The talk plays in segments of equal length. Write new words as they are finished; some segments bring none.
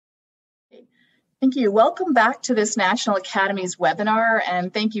Thank you. Welcome back to this National Academy's webinar,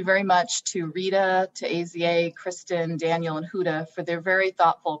 and thank you very much to Rita, to AZA, Kristen, Daniel, and Huda for their very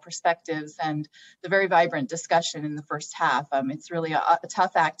thoughtful perspectives and the very vibrant discussion in the first half. It's really a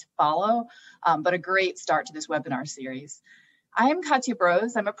tough act to follow, but a great start to this webinar series. I am KATJA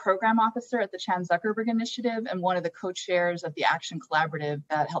BROSE. I'm a program officer at the Chan Zuckerberg Initiative and one of the co-chairs of the Action Collaborative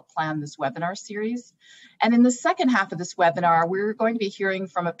that helped plan this webinar series. And in the second half of this webinar, we're going to be hearing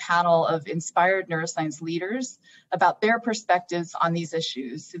from a panel of inspired neuroscience leaders about their perspectives on these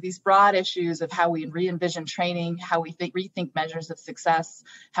issues. So these broad issues of how we re-envision training, how we rethink measures of success,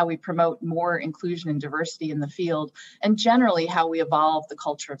 how we promote more inclusion and diversity in the field, and generally how we evolve the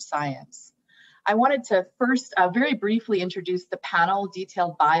culture of science. I wanted to first very briefly introduce the panel.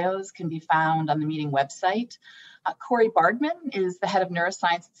 Detailed bios can be found on the meeting website. CORI BARGMANN is the head of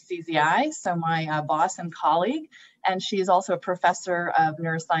neuroscience at CZI, so my boss and colleague, and she is also a professor of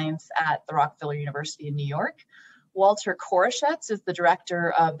neuroscience at the Rockefeller University in New York. Walter KOROSHETZ is the director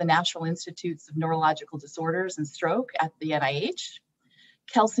of the National Institutes of Neurological Disorders and Stroke at the NIH.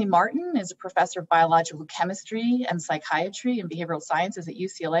 KELSEY Martin is a professor of biological chemistry and psychiatry and behavioral sciences at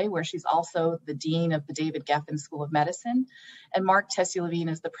UCLA, where she's also the dean of the David Geffen School of Medicine. And MARC TESSIER-LAVIGNE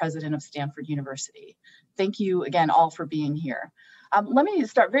is the president of Stanford University. Thank you again all for being here. Let me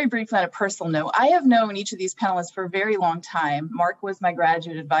start very briefly on a personal note. I have known each of these panelists for a very long time. Mark was my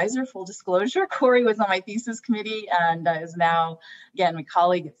graduate advisor, full disclosure. Corey was on my thesis committee and is now, again, my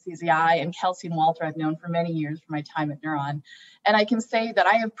colleague at CZI. And Kelsey and Walter I've known for many years from my time at Neuron. And I can say that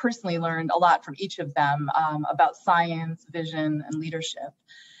I have personally learned a lot from each of them about science, vision, and leadership.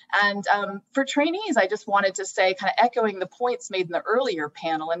 And for trainees, I just wanted to say, kind of echoing the points made in the earlier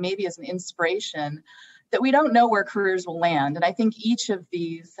panel and maybe as an inspiration, that we don't know where careers will land. And I think each of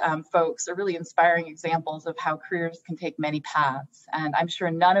these folks are really inspiring examples of how careers can take many paths. And I'm sure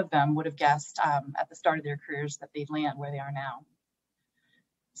none of them would have guessed at the start of their careers that they'd land where they are now.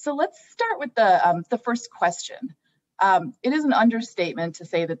 So let's start with the first question. It is an understatement to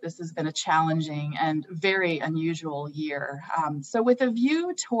say that this has been a challenging and very unusual year. So with a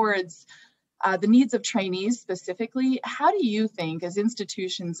view towards the needs of trainees specifically, how do you think, as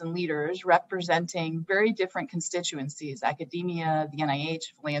institutions and leaders representing very different constituencies, academia, the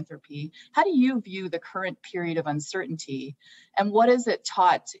NIH, philanthropy, how do you view the current period of uncertainty? And what has it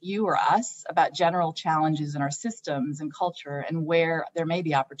taught you or us about general challenges in our systems and culture and where there may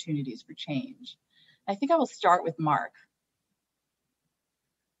be opportunities for change? I think I will start with Mark.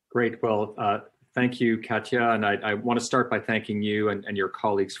 Great. Well, thank you, KATJA. And I want to start by thanking you and your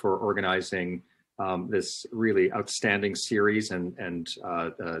colleagues for organizing this really outstanding series and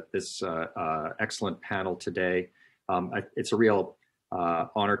this excellent panel today. It's a real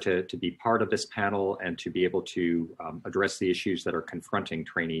honor to be part of this panel and to be able to address the issues that are confronting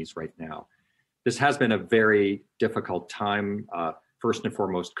trainees right now. This has been a very difficult time. First and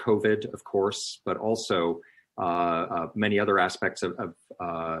foremost, COVID, of course, but also many other aspects of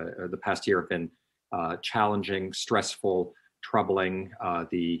the past year have been challenging, stressful, troubling.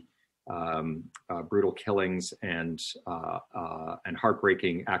 The brutal killings and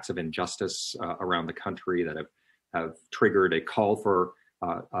heartbreaking acts of injustice around the country that have triggered a call for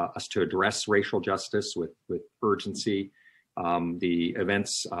us to address racial justice with urgency. The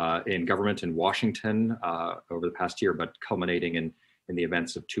events in government in Washington over the past year, but culminating in the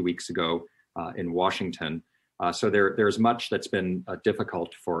events of 2 weeks ago in Washington. So there's much that's been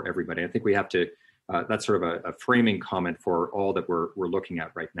difficult for everybody. I think we have to, that's sort of a framing comment for all that we're looking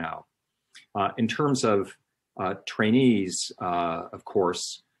at right now. In terms of trainees, of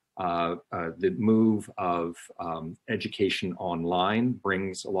course, the move of education online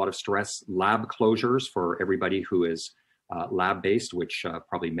brings a lot of stress. Lab closures for everybody who is lab-based, which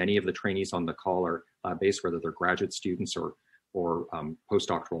probably many of the trainees on the call are lab-based, whether they're graduate students or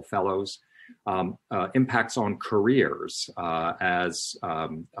postdoctoral fellows. Impacts on careers as,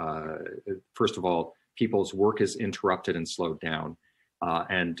 first of all, people's work is interrupted and slowed down.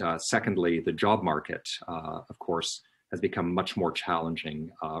 And secondly, the job market, of course, has become much more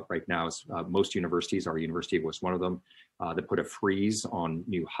challenging right now. As, most universities, our university was one of them, that put a freeze on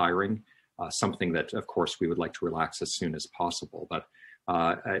new hiring, something that, of course, we would like to relax as soon as possible. But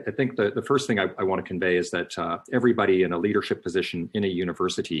I think the first thing I want to convey is that everybody in a leadership position in a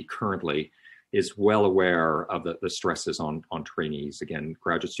university currently is well aware of the stresses on trainees, again,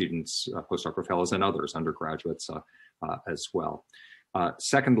 graduate students, postdoctoral fellows, and others, undergraduates as well.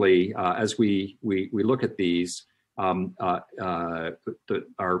 Secondly, as we look at these, our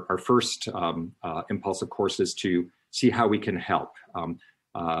first impulse, of course, is to see how we can help.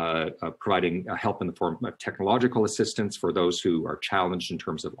 providing help in the form of technological assistance for those who are challenged in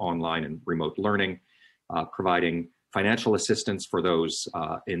terms of online and remote learning, providing financial assistance for those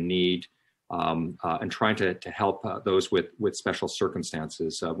in need, and trying to help those with special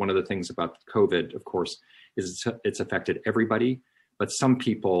circumstances. One of the things about COVID, of course, is it's affected everybody, but some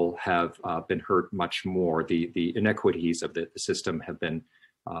people have been hurt much more. The inequities of the system have been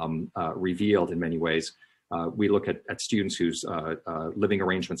revealed in many ways. We look at students whose living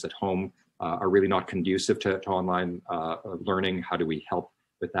arrangements at home are really not conducive to online learning. How do we help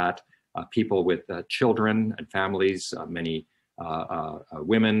with that? People with children and families, many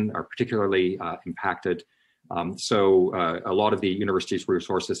women are particularly impacted. So a lot of the university's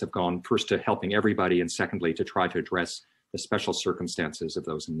resources have gone first to helping everybody, and secondly to try to address the special circumstances of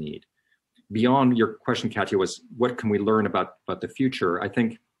those in need. Beyond your question, Katja, was what can we learn about the future? I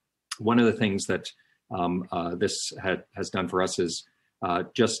think one of the things that this has done for us is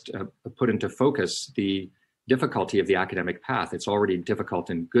just put into focus the difficulty of the academic path. It's already difficult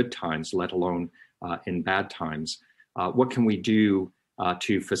in good times, let alone in bad times. What can we do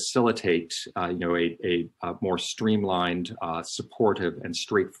to facilitate a more streamlined, supportive, and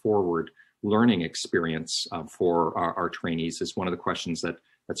straightforward learning experience for our trainees is one of the questions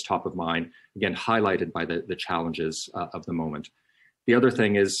that's top of mind, again, highlighted by the challenges of the moment. The other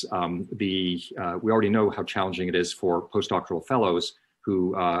thing is we already know how challenging it is for postdoctoral fellows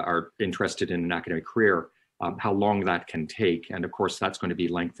who are interested in an academic career, how long that can take. And of course, that's going to be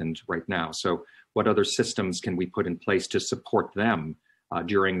lengthened right now. So what other systems can we put in place to support them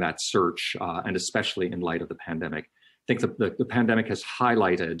during that search, and especially in light of the pandemic? I think the pandemic has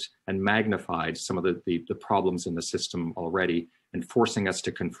highlighted and magnified some of the problems in the system already and forcing us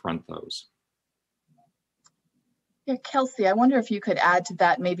to confront those. Yeah, Kelsey, I wonder if you could add to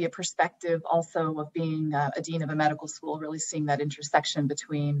that maybe a perspective also of being a dean of a medical school, really seeing that intersection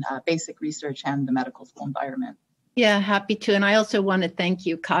between basic research and the medical school environment. Yeah, happy to. And I also want to thank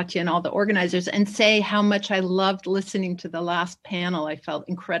you, Katja, and all the organizers, and say how much I loved listening to the last panel. I felt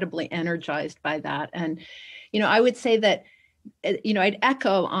incredibly energized by that. And, I would say that, I'd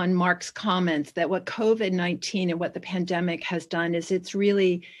echo on Mark's comments that what COVID-19 and what the pandemic has done is it's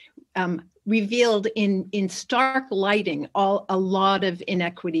really revealed in stark lighting a lot of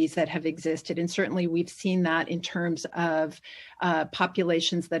inequities that have existed. And certainly we've seen that in terms of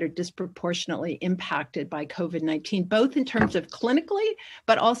populations that are disproportionately impacted by COVID-19, both in terms of clinically,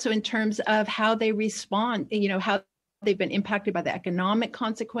 but also in terms of how they respond, how they've been impacted by the economic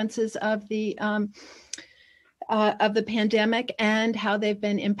consequences of the pandemic, and how they've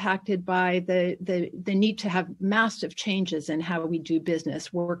been impacted by the need to have massive changes in how we do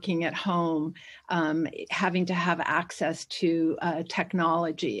business, working at home, having to have access to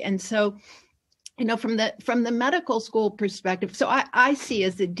technology. And so, from the medical school perspective, so I see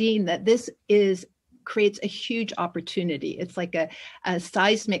as a dean that this creates a huge opportunity. It's like a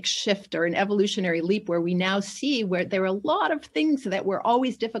seismic shift or an evolutionary leap where we now see where there are a lot of things that were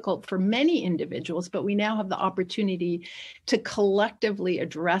always difficult for many individuals, but we now have the opportunity to collectively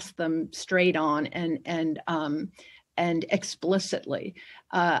address them straight on and explicitly.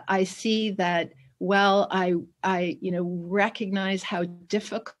 I see that, I recognize how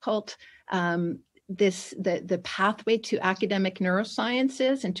difficult the pathway to academic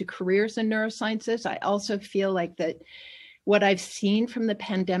neurosciences and to careers in neurosciences. I also feel like that what I've seen from the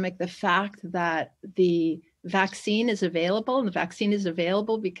pandemic, the fact that the vaccine is available, and the vaccine is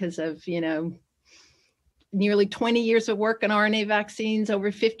available because of, nearly 20 years of work on RNA vaccines,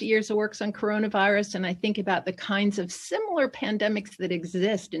 over 50 years of work on coronavirus. And I think about the kinds of similar pandemics that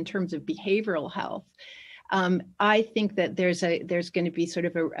exist in terms of behavioral health. I think that there's going to be sort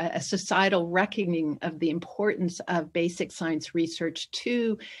of a societal reckoning of the importance of basic science research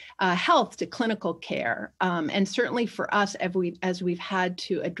to health, to clinical care. And certainly for us, as we've had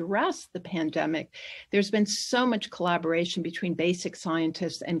to address the pandemic, there's been so much collaboration between basic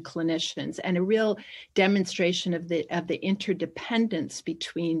scientists and clinicians, and a real demonstration of the interdependence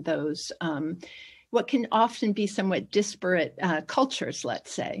between those, what can often be somewhat disparate cultures,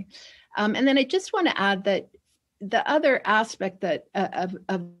 let's say. And then I just want to add that the other aspect that of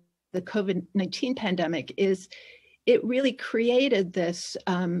the COVID-19 pandemic is it really created this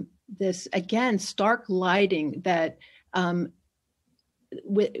again stark lighting that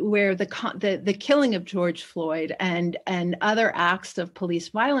where the killing of George Floyd and other acts of police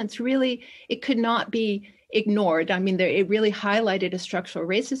violence really, it could not be ignored. I mean, it really highlighted a structural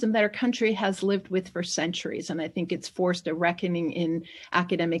racism that our country has lived with for centuries. And I think it's forced a reckoning in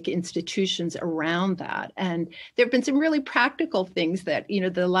academic institutions around that. And there have been some really practical things that,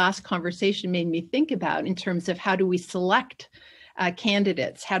 the last conversation made me think about in terms of how do we select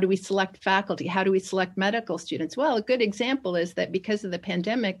candidates? How do we select faculty? How do we select medical students? Well, a good example is that because of the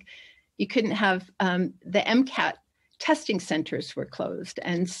pandemic, you couldn't have the MCAT testing centers were closed.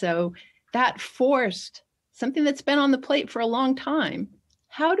 And so that forced something that's been on the plate for a long time.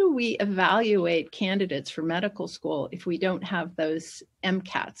 How do we evaluate candidates for medical school if we don't have those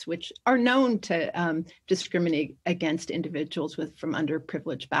MCATs, which are known to discriminate against individuals from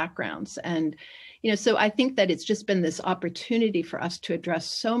underprivileged backgrounds? And, so I think that it's just been this opportunity for us to address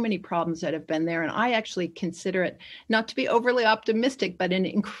so many problems that have been there. And I actually consider it, not to be overly optimistic, but an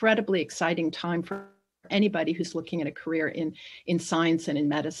incredibly exciting time for anybody who's looking at a career in science and in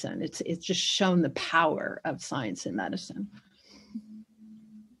medicine. It's just shown the power of science and medicine.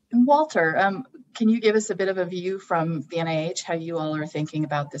 And Walter, can you give us a bit of a view from the NIH, how you all are thinking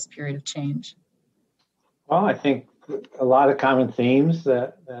about this period of change? Well, I think a lot of common themes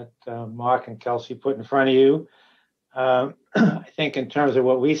that Mark and Kelsey put in front of you. I think in terms of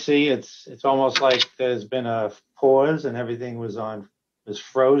what we see, it's almost like there's been a pause and everything was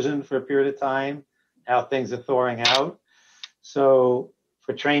frozen for a period of time. Now things are thawing out. So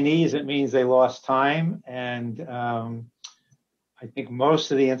for trainees, it means they lost time, and I think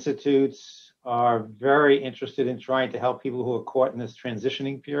most of the institutes are very interested in trying to help people who are caught in this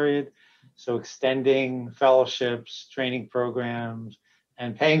transitioning period. So extending fellowships, training programs,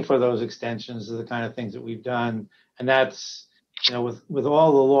 and paying for those extensions are the kind of things that we've done. And that's, with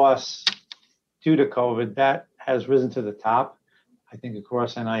all the loss due to COVID, that has risen to the top, I think,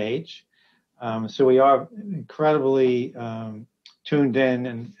 across NIH. So we are incredibly tuned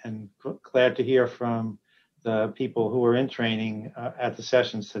in and glad to hear from the people who are in training at the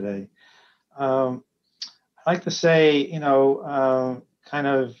sessions today. I'd like to say,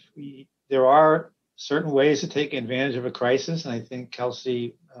 there are certain ways to take advantage of a crisis, and I think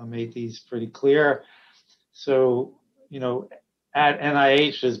Kelsey made these pretty clear. So, at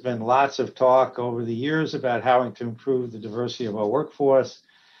NIH, there's been lots of talk over the years about how to improve the diversity of our workforce,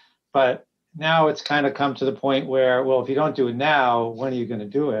 but now it's kind of come to the point where, well, if you don't do it now, when are you going to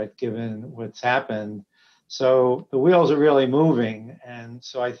do it, given what's happened? So the wheels are really moving, and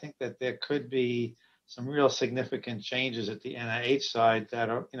so I think that there could be some real significant changes at the NIH side that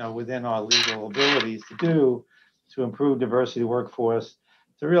are, within our legal abilities to do to improve diversity of the workforce,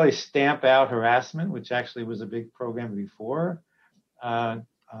 to really stamp out harassment, which actually was a big program before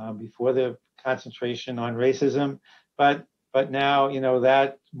the concentration on racism, but now,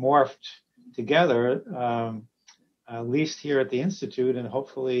 that morphed together, at least here at the Institute and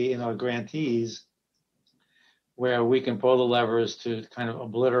hopefully in our grantees, where we can pull the levers to kind of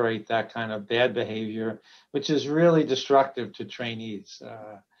obliterate that kind of bad behavior, which is really destructive to trainees.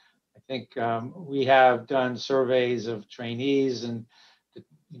 I think we have done surveys of trainees and,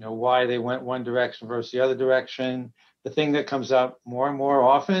 why they went one direction versus the other direction. The thing that comes up more and more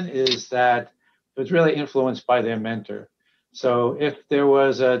often is that it was really influenced by their mentor. So if there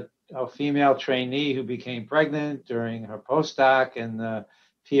was a female trainee who became pregnant during her postdoc and the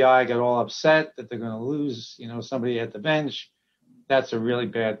PI got all upset that they're going to lose, somebody at the bench, that's a really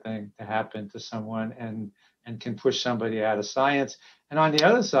bad thing to happen to someone and can push somebody out of science. And on the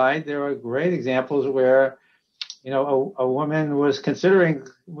other side, there are great examples where, a woman was considering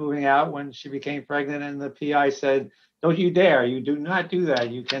moving out when she became pregnant and the PI said, don't you dare, you do not do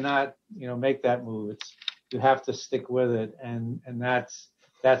that. You cannot, make that move. You have to stick with it. And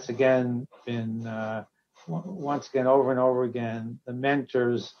that's again been, once again, over and over again, the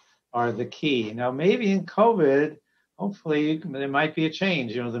mentors are the key. Now, maybe in COVID, hopefully there might be a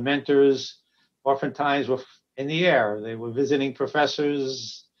change. The mentors oftentimes were in the air. They were visiting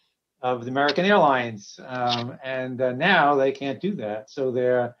professors of the American Airlines, and now they can't do that. So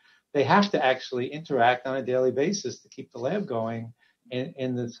they have to actually interact on a daily basis to keep the lab going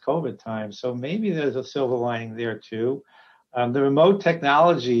in this COVID time. So maybe there's a silver lining there too. The remote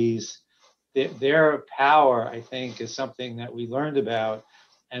technologies, their power, I think, is something that we learned about,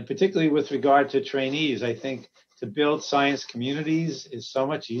 and particularly with regard to trainees, I think to build science communities is so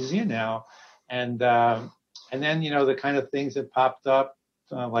much easier now. And then, the kind of things that popped up,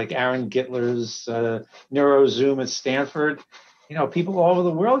 like Aaron Gitler's NeuroZoom at Stanford, people all over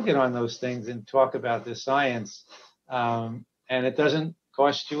the world get on those things and talk about this science, and it doesn't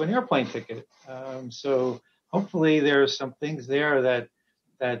cost you an airplane ticket. So hopefully there are some things there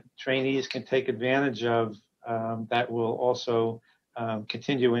that trainees can take advantage of that will also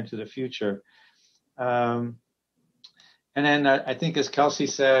continue into the future. And then I think, as Kelsey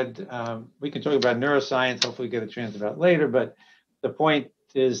said, we can talk about neuroscience, hopefully get a chance about later, but the point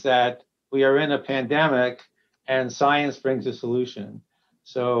is that we are in a pandemic and science brings a solution.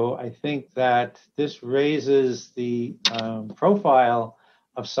 So I think that this raises the profile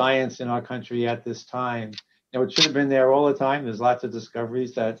of science in our country at this time. You know, it should have been there all the time. There's lots of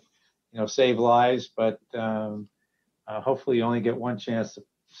discoveries that, you know, save lives, but hopefully you only get one chance to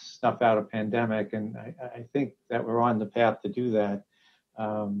snuff out a pandemic. And I think that we're on the path to do that.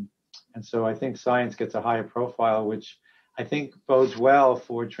 And so I think science gets a higher profile, which I think bodes well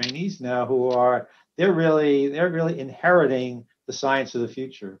for trainees now who are, they're really inheriting the science of the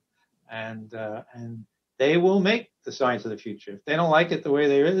future. And they will make the science of the future. If they don't like it the way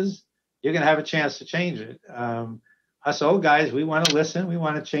there is, you're going to have a chance to change it. Us old guys, we want to listen. We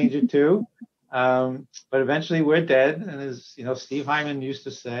want to change it too. But eventually we're dead. And as you know, Steve Hyman used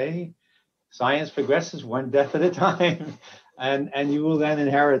to say, science progresses one death at a time. And you will then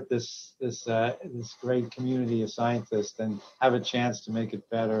inherit this great community of scientists and have a chance to make it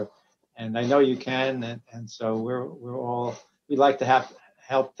better. And I know you can. And so we'd like to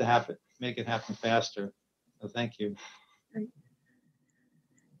help to make it happen faster. So thank you.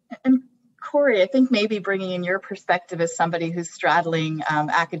 And Corey, I think maybe bringing in your perspective as somebody who's straddling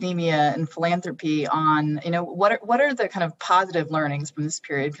academia and philanthropy on, you know, what are the kind of positive learnings from this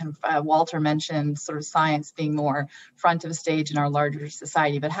period? Kind of Walter mentioned sort of science being more front of stage in our larger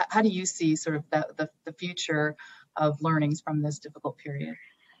society, but how do you see sort of the future of learnings from this difficult period?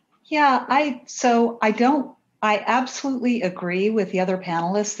 Yeah, I absolutely agree with the other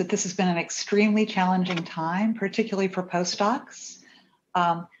panelists that this has been an extremely challenging time, particularly for postdocs.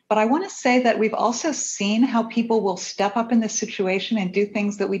 But I want to say that we've also seen how people will step up in this situation and do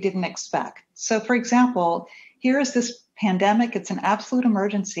things that we didn't expect. So for example, here is this pandemic, it's an absolute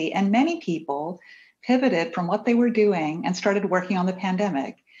emergency, and many people pivoted from what they were doing and started working on the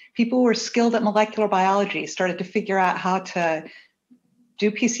pandemic. People who were skilled at molecular biology started to figure out how to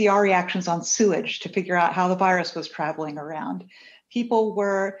do PCR reactions on sewage to figure out how the virus was traveling around. People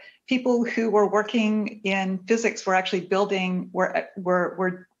who were working in physics were actually building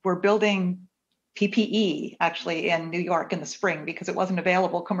PPE actually in New York in the spring because it wasn't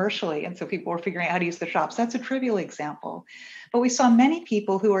available commercially. And so people were figuring out how to use the shops. That's a trivial example. But we saw many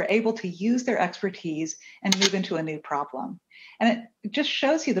people who were able to use their expertise and move into a new problem. And it just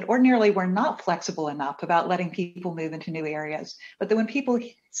shows you that ordinarily we're not flexible enough about letting people move into new areas. But that when people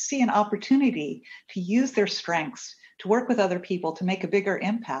see an opportunity to use their strengths, to work with other people, to make a bigger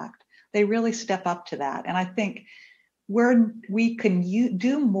impact, they really step up to that. And I think we can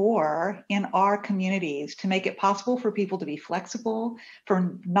do more in our communities to make it possible for people to be flexible,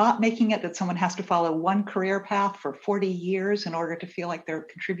 for not making it that someone has to follow one career path for 40 years in order to feel like they're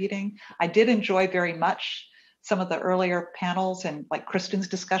contributing. I did enjoy very much some of the earlier panels and like Kristen's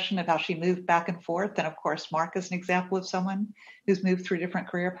discussion of how she moved back and forth. And of course, Mark is an example of someone who's moved through different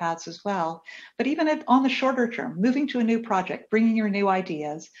career paths as well. But even on the shorter term, moving to a new project, bringing your new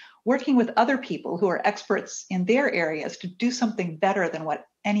ideas, working with other people who are experts in their areas to do something better than what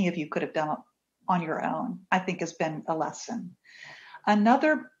any of you could have done on your own, I think has been a lesson.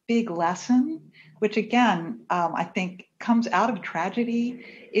 Another big lesson, which again, I think comes out of tragedy,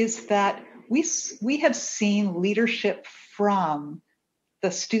 is that we have seen leadership from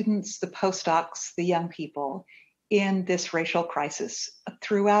the students, the postdocs, the young people in this racial crisis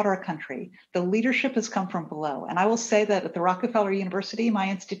throughout our country. The leadership has come from below. And I will say that at the Rockefeller University, my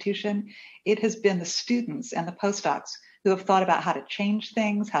institution, it has been the students and the postdocs who have thought about how to change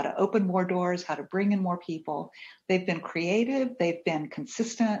things, how to open more doors, how to bring in more people. They've been creative, they've been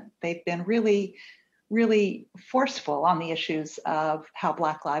consistent, they've been really forceful on the issues of how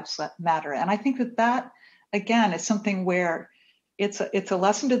Black Lives Matter. And I think that again, is something where it's a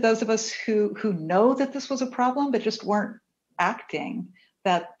lesson to those of us who know that this was a problem, but just weren't acting,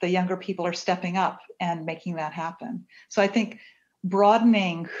 that the younger people are stepping up and making that happen. So I think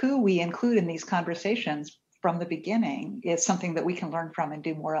broadening who we include in these conversations from the beginning is something that we can learn from and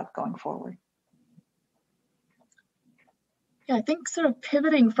do more of going forward. Yeah, I think sort of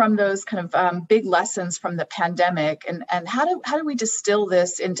pivoting from those kind of big lessons from the pandemic and how do we distill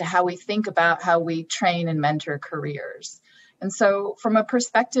this into how we think about how we train and mentor careers? And so from a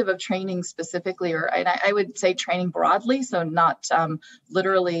perspective of training specifically, and I would say training broadly, so not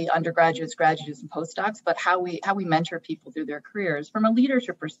literally undergraduates, graduates, and postdocs, but how we mentor people through their careers. From a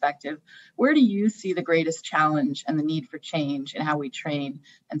leadership perspective, where do you see the greatest challenge and the need for change in how we train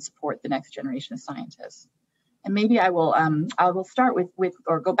and support the next generation of scientists? And maybe I will start with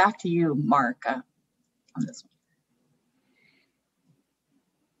or go back to you, Mark, on this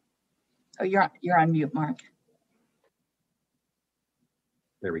one. Oh, you're on mute, Mark.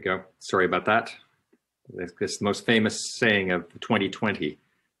 There we go. Sorry about that. This is the most famous saying of 2020.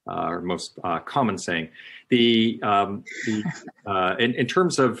 or most common saying. In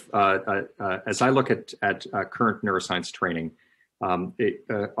terms of, as I look at current neuroscience training,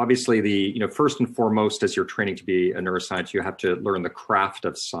 obviously first and foremost, as you're training to be a neuroscientist, you have to learn the craft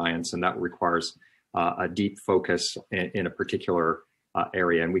of science, and that requires a deep focus in a particular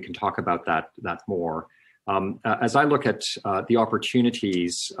area, and we can talk about that more. As I look at the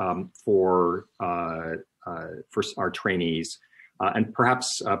opportunities for our trainees, and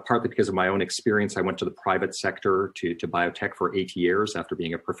perhaps partly because of my own experience, I went to the private sector to biotech for 8 years after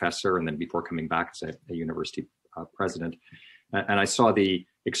being a professor, and then before coming back as a university president. And I saw the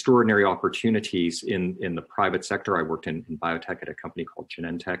extraordinary opportunities in the private sector. I worked in biotech at a company called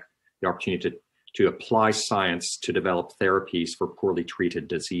Genentech. The opportunity to apply science to develop therapies for poorly treated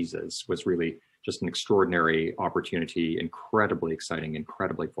diseases was really just an extraordinary opportunity, incredibly exciting,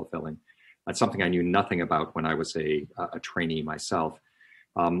 incredibly fulfilling. That's something I knew nothing about when I was a trainee myself.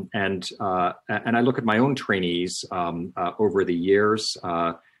 And I look at my own trainees over the years.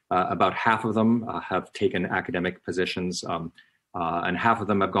 About half of them have taken academic positions, and half of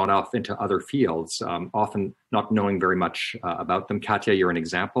them have gone off into other fields, often not knowing very much about them. Katja, you're an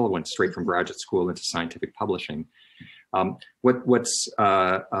example, went straight from graduate school into scientific publishing. So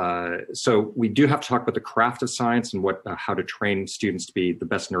we do have to talk about the craft of science and how to train students to be the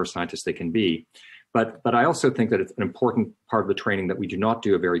best neuroscientists they can be. But I also think that it's an important part of the training that we do not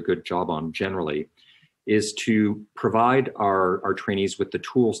do a very good job on generally, is to provide our trainees with the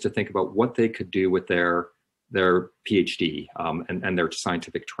tools to think about what they could do with their PhD and their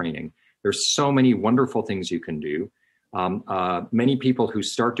scientific training. There's so many wonderful things you can do. Many people who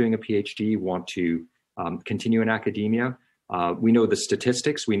start doing a PhD want to continue in academia. We know the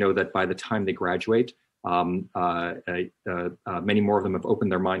statistics. We know that by the time they graduate, many more of them have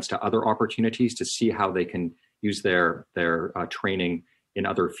opened their minds to other opportunities to see how they can use their training in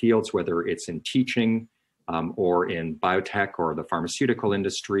other fields, whether it's in teaching or in biotech or the pharmaceutical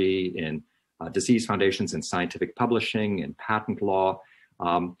industry, in disease foundations, in scientific publishing, in patent law,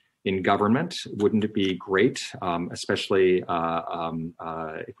 in government. Wouldn't it be great, especially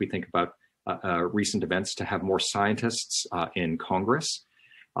if we think about recent events, to have more scientists in Congress?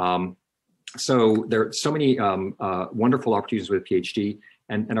 So there are so many wonderful opportunities with a PhD,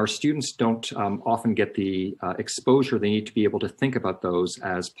 and our students don't often get the exposure they need to be able to think about those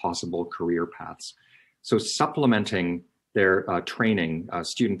as possible career paths. So supplementing their training,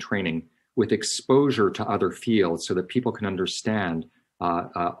 student training, with exposure to other fields so that people can understand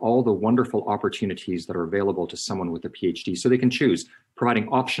all the wonderful opportunities that are available to someone with a PhD so they can choose. Providing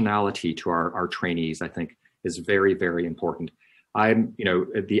optionality to our trainees, I think, is very, very important.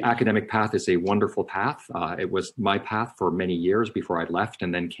 The academic path is a wonderful path. It was my path for many years before I left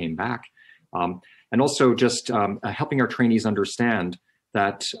and then came back. And also just helping our trainees understand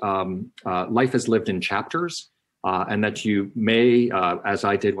that life is lived in chapters, and that you may, as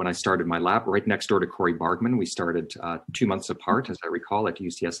I did when I started my lab, right next door to CORI BARGMANN. We started 2 months apart, as I recall, at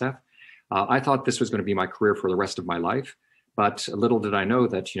UCSF. I thought this was going to be my career for the rest of my life. But little did I know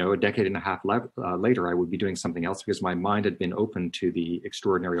that, a decade and a half later, I would be doing something else because my mind had been open to the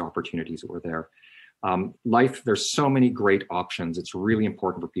extraordinary opportunities that were there. Life, there's so many great options. It's really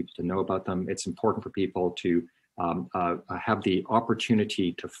important for people to know about them. It's important for people to have the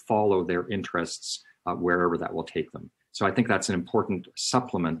opportunity to follow their interests wherever that will take them. So I think that's an important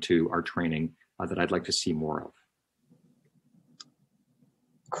supplement to our training that I'd like to see more of.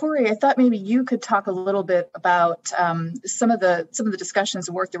 Corey, I thought maybe you could talk a little bit about some of the discussions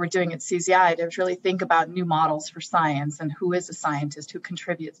and work that we're doing at CZI to really think about new models for science and who is a scientist, who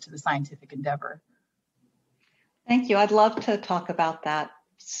contributes to the scientific endeavor. Thank you. I'd love to talk about that.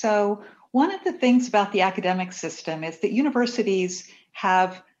 So one of the things about the academic system is that universities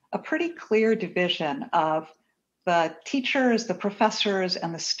have a pretty clear division of the teachers, the professors,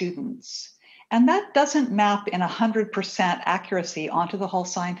 and the students. And that doesn't map in 100% accuracy onto the whole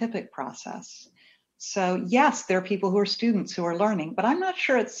scientific process. So yes, there are people who are students who are learning, but I'm not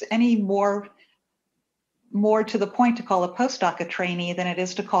sure it's any more to the point to call a postdoc a trainee than it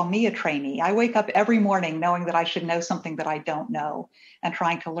is to call me a trainee. I wake up every morning knowing that I should know something that I don't know and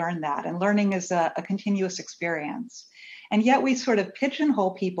trying to learn that. And learning is a continuous experience. And yet we sort of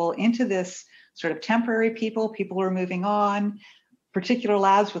pigeonhole people into this sort of temporary people who are moving on, particular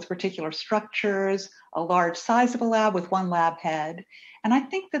labs with particular structures, a large size of a lab with one lab head. And I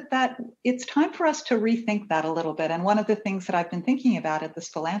think that it's time for us to rethink that a little bit. And one of the things that I've been thinking about at this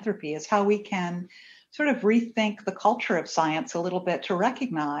philanthropy is how we can sort of rethink the culture of science a little bit to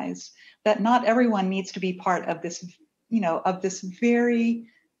recognize that not everyone needs to be part of this, of this very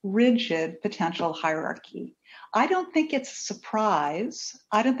rigid potential hierarchy. I don't think it's a surprise.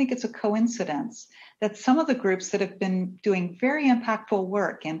 I don't think it's a coincidence that some of the groups that have been doing very impactful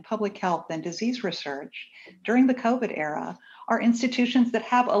work in public health and disease research during the COVID era are institutions that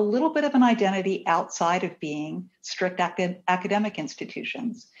have a little bit of an identity outside of being strict academic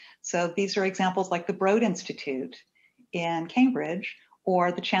institutions. So these are examples like the Broad Institute in Cambridge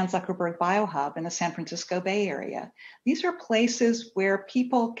or the Chan Zuckerberg BioHub in the San Francisco Bay Area. These are places where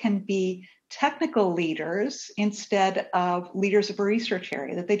people can be technical leaders instead of leaders of a research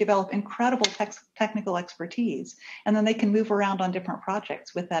area, that they develop incredible technical expertise, and then they can move around on different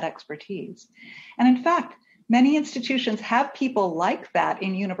projects with that expertise. And in fact, many institutions have people like that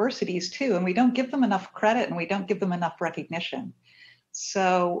in universities too, and we don't give them enough credit and we don't give them enough recognition.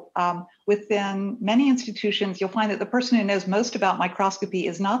 So within many institutions, you'll find that the person who knows most about microscopy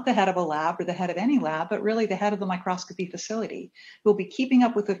is not the head of a lab or the head of any lab, but really the head of the microscopy facility, who will be keeping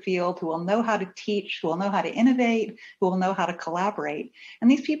up with the field, who will know how to teach, who will know how to innovate, who will know how to collaborate. And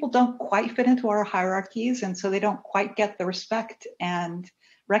these people don't quite fit into our hierarchies, and so they don't quite get the respect and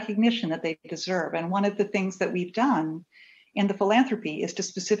recognition that they deserve. And one of the things that we've done in the philanthropy is to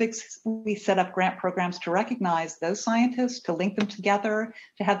specifically set up grant programs to recognize those scientists, to link them together,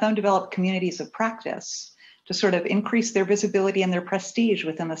 to have them develop communities of practice, to sort of increase their visibility and their prestige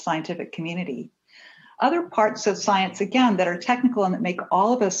within the scientific community. Other parts of science, again, that are technical and that make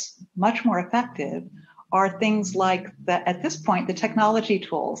all of us much more effective are things like, at this point, the technology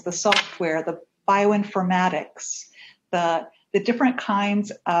tools, the software, the bioinformatics, the different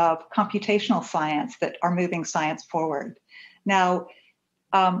kinds of computational science that are moving science forward. Now,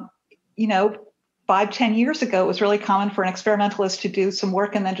 5-10 years ago, it was really common for an experimentalist to do some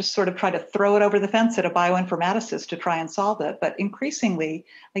work and then just sort of try to throw it over the fence at a bioinformaticist to try and solve it. But increasingly,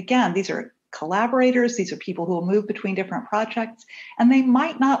 again, these are collaborators. These are people who will move between different projects, and they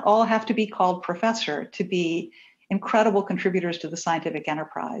might not all have to be called professor to be incredible contributors to the scientific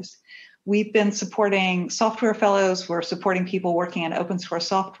enterprise. We've been supporting software fellows. We're supporting people working in open source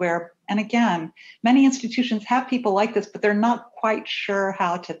software. And again, many institutions have people like this, but they're not quite sure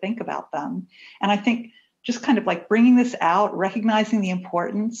how to think about them. And I think just kind of like bringing this out, recognizing the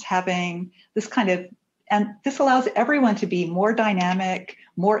importance, having this kind of, and this allows everyone to be more dynamic,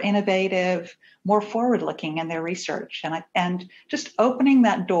 more innovative, more forward-looking in their research. And just opening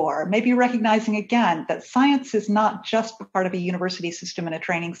that door, maybe recognizing again that science is not just part of a university system and a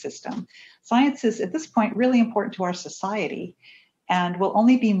training system. Science is at this point really important to our society and will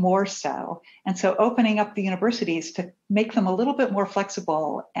only be more so. And so opening up the universities to make them a little bit more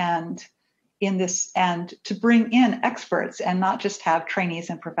flexible and in this, and to bring in experts and not just have trainees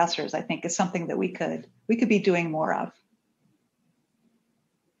and professors, I think is something that we could be doing more of.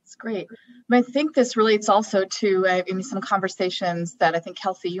 That's great. I think this relates also to some conversations that I think,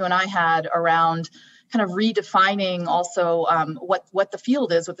 Kelsey, you and I had around kind of redefining also what the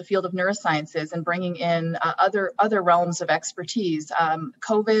field is, what the field of neuroscience is, and bringing in other realms of expertise.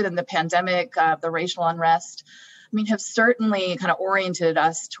 COVID and the pandemic, the racial unrest, have certainly kind of oriented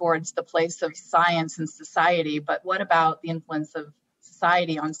us towards the place of science and society, but what about the influence of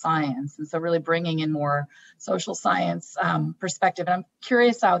society on science? And so really bringing in more social science perspective. And I'm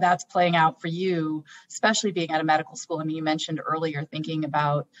curious how that's playing out for you, especially being at a medical school. You mentioned earlier thinking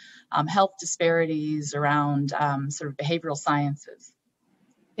about health disparities around sort of behavioral sciences.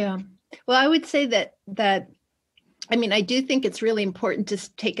 Yeah, well, I would say that I do think it's really important to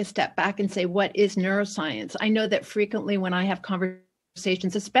take a step back and say, what is neuroscience? I know that frequently when I have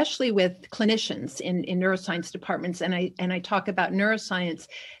conversations, especially with clinicians in neuroscience departments, and I talk about neuroscience,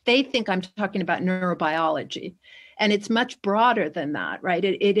 they think I'm talking about neurobiology. And it's much broader than that, right?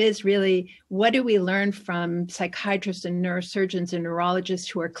 It is really, what do we learn from psychiatrists and neurosurgeons and neurologists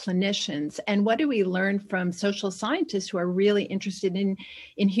who are clinicians? And what do we learn from social scientists who are really interested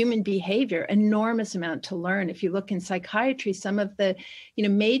in human behavior? Enormous amount to learn. If you look in psychiatry, some of the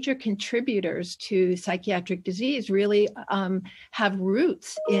major contributors to psychiatric disease really have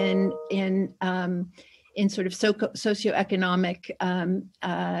roots in sort of socioeconomic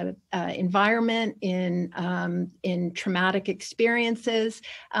environment, in traumatic experiences.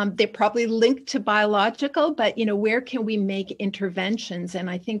 They're probably linked to biological, but where can we make interventions? And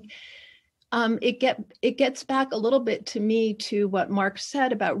I think it gets back a little bit to me to what Mark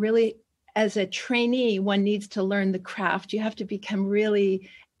said about really, as a trainee, one needs to learn the craft. You have to become really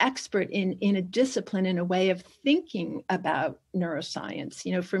expert in a discipline, in a way of thinking about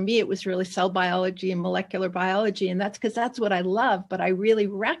neuroscience. For me, it was really cell biology and molecular biology, and that's because that's what I love. But I really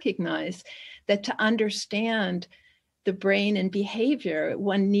recognize that to understand the brain and behavior,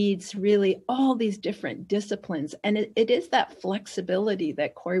 one needs really all these different disciplines. And it is that flexibility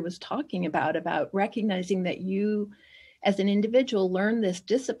that Corey was talking about recognizing that you as an individual learn this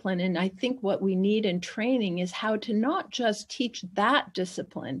discipline. And I think what we need in training is how to not just teach that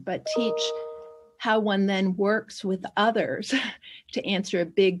discipline, but teach how one then works with others to answer a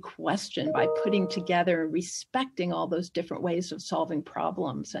big question by putting together and respecting all those different ways of solving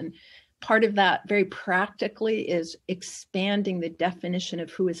problems. And part of that very practically is expanding the definition of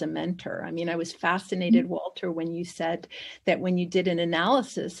who is a mentor. I mean, I was fascinated, Walter, when you said that when you did an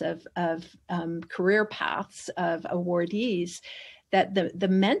analysis of career paths of awardees, that the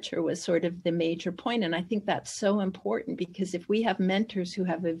mentor was sort of the major point. And I think that's so important, because if we have mentors who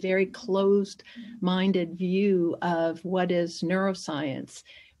have a very closed-minded view of what is neuroscience,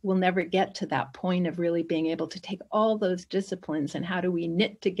 we'll never get to that point of really being able to take all those disciplines and how do we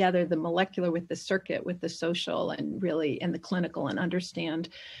knit together the molecular with the circuit, with the social, and really in the clinical, and understand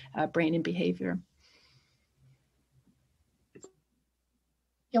brain and behavior.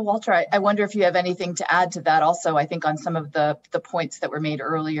 Yeah, Walter, I wonder if you have anything to add to that also. I think on some of the points that were made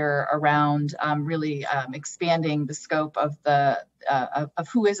earlier around really expanding the scope of of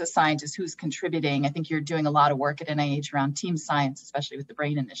who is a scientist, who's contributing. I think you're doing a lot of work at NIH around team science, especially with the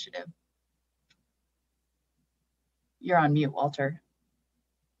BRAIN initiative. You're on mute, Walter.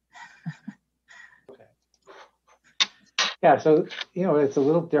 Okay. Yeah, so, you know, it's a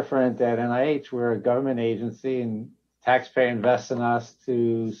little different at NIH. We're a government agency and taxpayer invests in us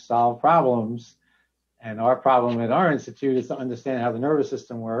to solve problems. And our problem at our institute is to understand how the nervous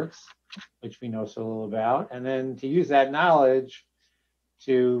system works, which we know so little about, and then to use that knowledge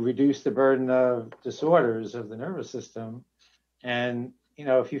to reduce the burden of disorders of the nervous system. And, you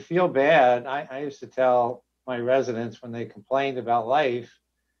know, if you feel bad, I used to tell my residents when they complained about life,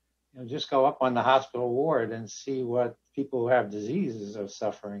 you know, just go up on the hospital ward and see what people who have diseases are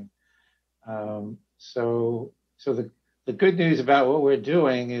suffering. So the good news about what we're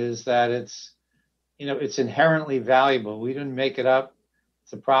doing is that it's, you know, it's inherently valuable. We didn't make it up.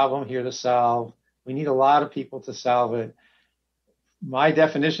 It's a problem here to solve. We need a lot of people to solve it. My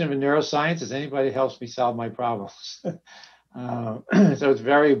definition of a neuroscience is anybody who helps me solve my problems. So it's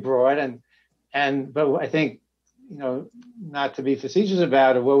very broad, but I think, you know, not to be facetious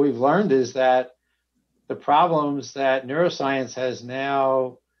about it, what we've learned is that the problems that neuroscience has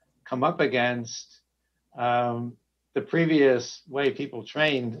now come up against, the previous way people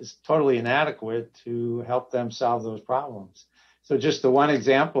trained is totally inadequate to help them solve those problems. So just the one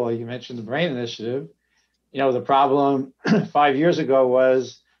example, you mentioned the BRAIN initiative. You know, the problem 5 years ago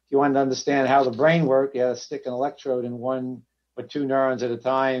was if you wanted to understand how the brain worked, you had to stick an electrode in one or two neurons at a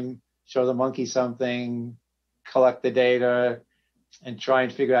time, show the monkey something, collect the data, and try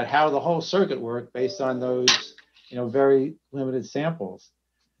and figure out how the whole circuit worked based on those, you know, very limited samples.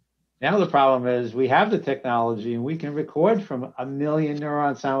 Now the problem is we have the technology and we can record from 1 million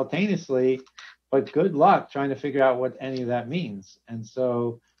neurons simultaneously, but good luck trying to figure out what any of that means. And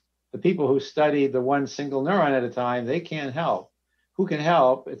so the people who study the one single neuron at a time, they can't help. Who can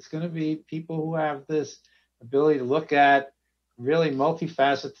help? It's going to be people who have this ability to look at really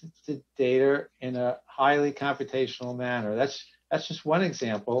multifaceted data in a highly computational manner. That's just one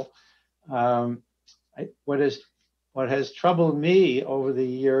example. What has troubled me over the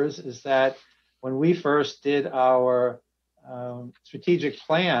years is that when we first did our strategic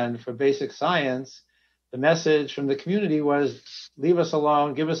plan for basic science, the message from the community was, leave us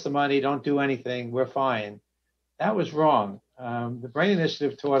alone, give us the money, don't do anything, we're fine. That was wrong. The BRAIN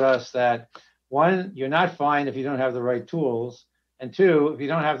initiative taught us that, one, you're not fine if you don't have the right tools, and two, if you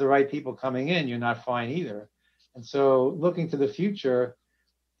don't have the right people coming in, you're not fine either. And so looking to the future,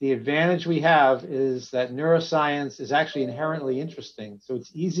 the advantage we have is that neuroscience is actually inherently interesting. So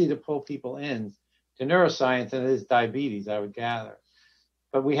it's easy to pull people in to neuroscience than it is diabetes, I would gather.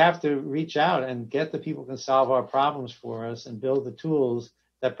 But we have to reach out and get the people who can solve our problems for us and build the tools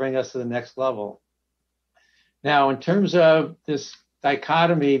that bring us to the next level. Now, in terms of this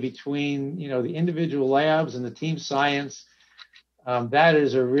dichotomy between, you know, the individual labs and the team science, that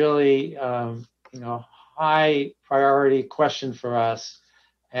is a really, you know, high priority question for us.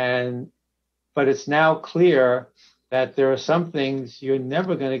 But it's now clear that there are some things you're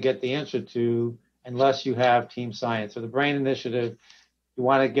never going to get the answer to unless you have team science. So the BRAIN initiative, you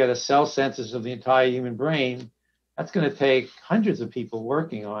want to get a cell census of the entire human brain, that's going to take hundreds of people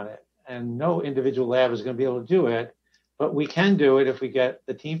working on it. And no individual lab is going to be able to do it, but we can do it if we get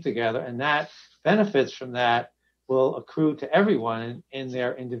the team together. And that benefits from that will accrue to everyone in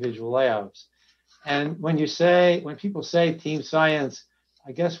their individual labs. And when people say team science,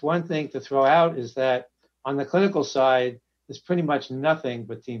 I guess one thing to throw out is that On the clinical side, there's pretty much nothing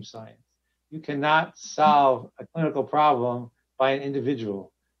but team science. You cannot solve a clinical problem by an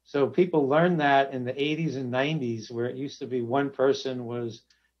individual. So people learned that in the 80s and 90s, where it used to be one person was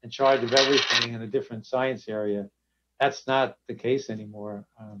in charge of everything in a different science area. That's not the case anymore.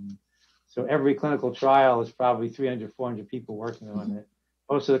 So every clinical trial is probably 300, 400 people working on it.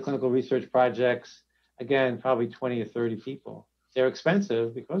 Most of the clinical research projects, again, probably 20 or 30 people. They're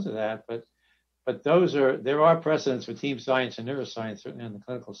expensive because of that, but there are precedents for team science and neuroscience, certainly on the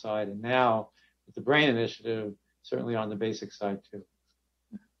clinical side, and now with the BRAIN initiative, certainly on the basic side too.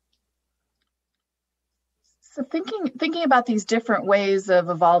 So thinking about these different ways of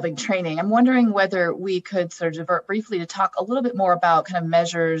evolving training, I'm wondering whether we could sort of divert briefly to talk a little bit more about kind of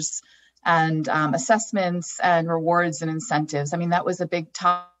measures and assessments and rewards and incentives. I mean, that was a big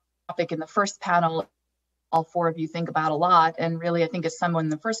topic in the first panel. All four of you think about a lot. And really, I think as someone in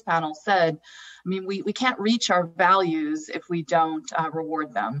the first panel said, I mean, we can't reach our values if we don't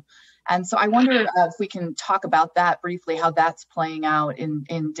reward them. And so I wonder if we can talk about that briefly, how that's playing out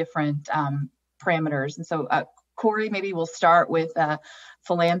in different parameters. And so CORI, maybe we'll start with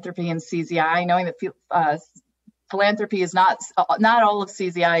philanthropy and CZI, knowing that philanthropy is not all of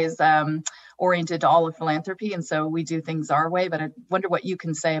CZI is oriented to all of philanthropy, and so we do things our way, but I wonder what you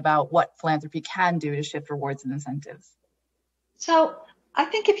can say about what philanthropy can do to shift rewards and incentives. So I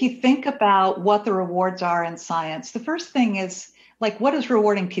think if you think about what the rewards are in science, the first thing is, like, what is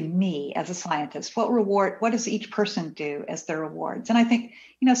rewarding to me as a scientist? What does each person do as their rewards? And I think,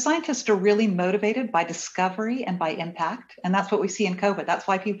 scientists are really motivated by discovery and by impact. And that's what we see in COVID. That's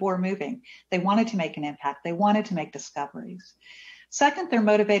why people were moving. They wanted to make an impact. They wanted to make discoveries. Second, they're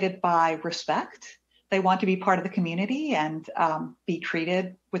motivated by respect. They want to be part of the community and be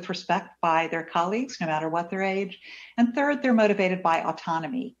treated with respect by their colleagues, no matter what their age. And third, they're motivated by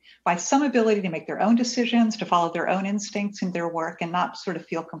autonomy, by some ability to make their own decisions, to follow their own instincts in their work, and not sort of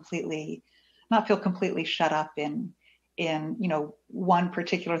feel completely shut up in one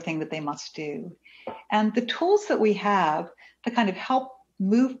particular thing that they must do. And the tools that we have to kind of help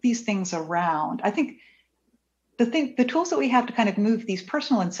move these things around, I think the tools that we have to kind of move these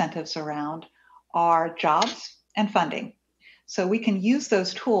personal incentives around are jobs and funding. So we can use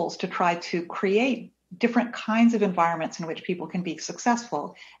those tools to try to create different kinds of environments in which people can be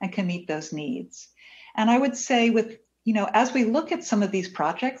successful and can meet those needs. And I would say as we look at some of these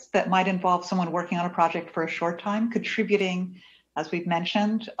projects that might involve someone working on a project for a short time, contributing, as we've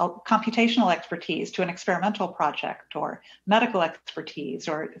mentioned, computational expertise to an experimental project or medical expertise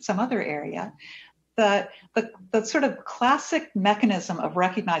or some other area, the sort of classic mechanism of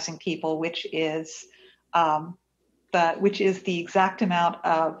recognizing people, which is the exact amount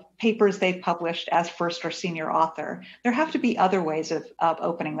of papers they've published as first or senior author. There have to be other ways of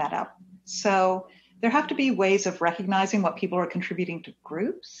opening that up. So there have to be ways of recognizing what people are contributing to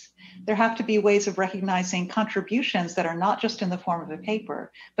groups. There have to be ways of recognizing contributions that are not just in the form of a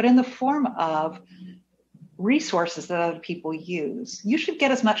paper, but in the form of resources that other people use. You should get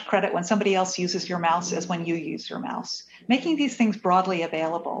as much credit when somebody else uses your mouse as when you use your mouse. Making these things broadly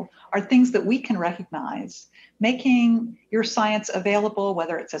available are things that we can recognize. Making your science available,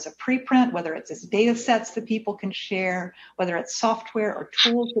 whether it's as a preprint, whether it's as data sets that people can share, whether it's software or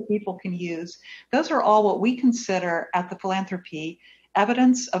tools that people can use, those are all what we consider at the philanthropy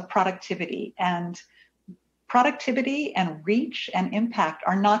evidence of productivity. And productivity and reach and impact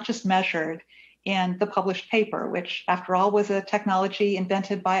are not just measured in the published paper, which after all was a technology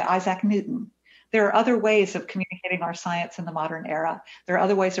invented by Isaac Newton. There are other ways of communicating our science in the modern era. There are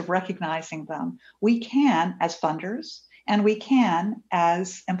other ways of recognizing them. We can, as funders, and we can,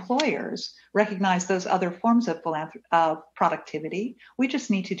 as employers, recognize those other forms of productivity. We just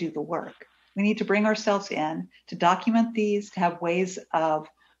need to do the work. We need to bring ourselves in to document these, to have ways of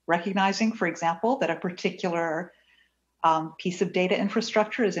recognizing, for example, that a particular piece of data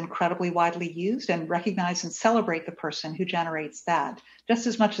infrastructure is incredibly widely used, and recognize and celebrate the person who generates that just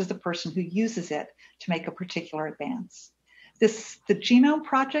as much as the person who uses it to make a particular advance. The Genome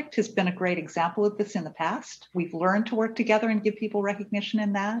Project has been a great example of this in the past. We've learned to work together and give people recognition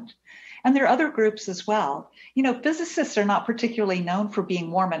in that. And there are other groups as well. Physicists are not particularly known for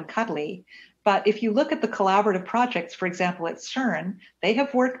being warm and cuddly, but if you look at the collaborative projects, for example, at CERN, they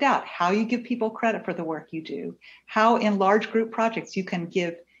have worked out how you give people credit for the work you do, how in large group projects you can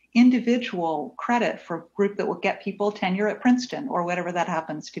give individual credit for a group that will get people tenure at Princeton or whatever that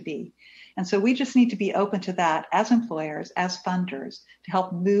happens to be. And so we just need to be open to that as employers, as funders, to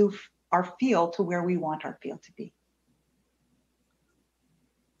help move our field to where we want our field to be.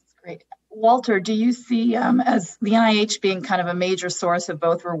 Great. Walter, do you see, as the NIH being kind of a major source of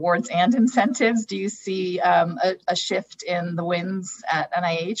both rewards and incentives, do you see a shift in the wins at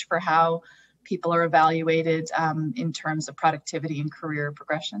NIH for how people are evaluated in terms of productivity and career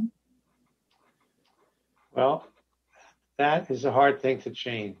progression? Well, that is a hard thing to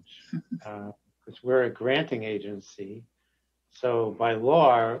change because we're a granting agency. So by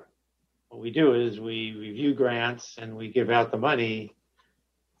law, what we do is we review grants and we give out the money.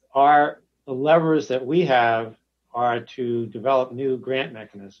 The levers that we have are to develop new grant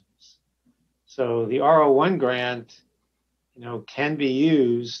mechanisms. So the R01 grant, can be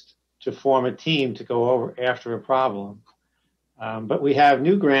used to form a team to go over after a problem. But we have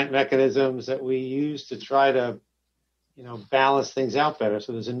new grant mechanisms that we use to try to, balance things out better.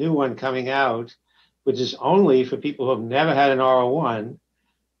 So there's a new one coming out, which is only for people who have never had an R01.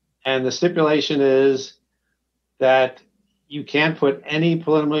 And the stipulation is that you can't put any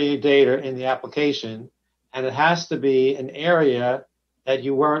preliminary data in the application, and it has to be an area that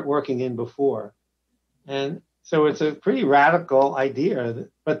you weren't working in before. And so it's a pretty radical idea,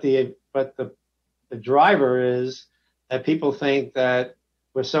 but the driver is that people think that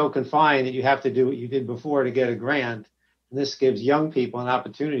we're so confined that you have to do what you did before to get a grant. And this gives young people an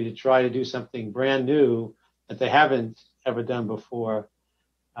opportunity to try to do something brand new that they haven't ever done before.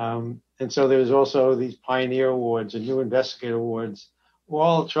 And so there's also these Pioneer Awards and New Investigator Awards,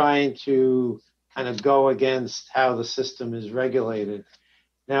 all trying to kind of go against how the system is regulated.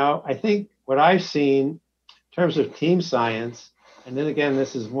 Now, I think what I've seen in terms of team science, and then again,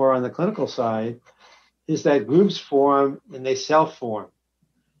 this is more on the clinical side, is that groups form and they self-form.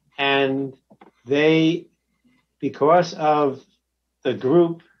 And they, because of the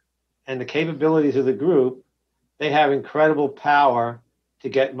group and the capabilities of the group, they have incredible power to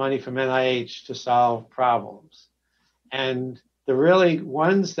get money from NIH to solve problems. And the really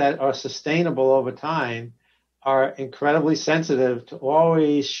ones that are sustainable over time are incredibly sensitive to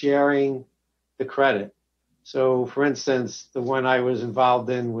always sharing the credit. So for instance, the one I was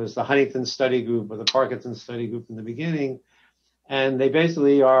involved in was the Huntington study group or the Parkinson study group in the beginning. And they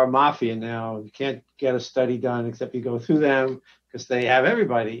basically are a mafia now. You can't get a study done except you go through them because they have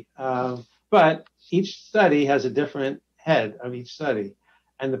everybody. But each study has a different head of each study.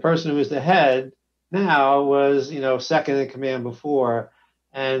 And the person who was the head now was, second in command before.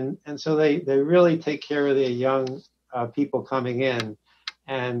 And so they really take care of their young people coming in.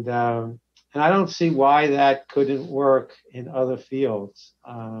 And I don't see why that couldn't work in other fields.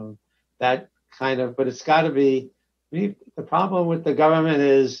 But it's got to be, the problem with the government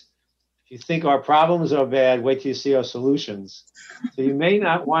is if you think our problems are bad, wait till you see our solutions. So you may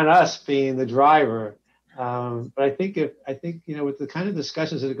not want us being the driver. But I think with the kind of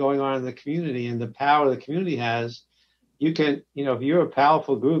discussions that are going on in the community and the power the community has, you can, if you're a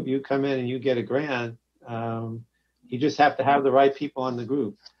powerful group, you come in and you get a grant. You just have to have the right people on the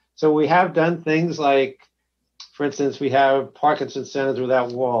group. So we have done things like, for instance, we have Parkinson Centers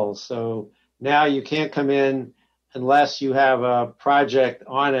Without Walls. So now you can't come in unless you have a project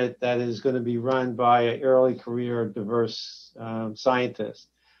on it that is going to be run by an early career diverse scientist.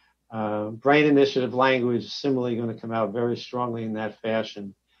 Brain Initiative language is similarly going to come out very strongly in that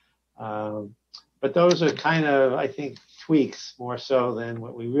fashion. But those are kind of, I think, tweaks more so than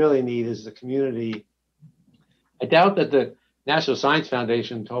what we really need is the community. I doubt that the National Science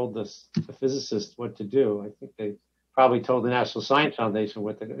Foundation told the physicists what to do. I think they probably told the National Science Foundation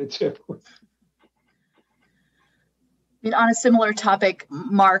what they're going to do. On a similar topic,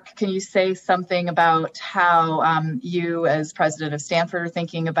 Mark, can you say something about how you as president of Stanford are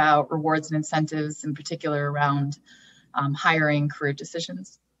thinking about rewards and incentives, in particular around hiring career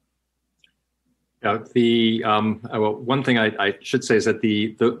decisions? One thing I should say is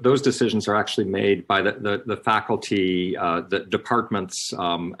that those decisions are actually made by the faculty, the departments,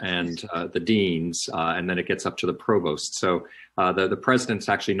 and the deans, and then it gets up to the provost. So the president's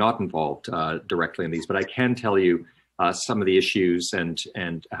actually not involved directly in these, but I can tell you some of the issues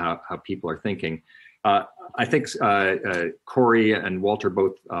and how people are thinking. I think CORI and Walter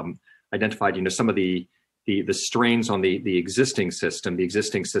both identified, some of the strains on the existing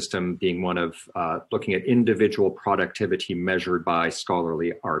system being one of looking at individual productivity measured by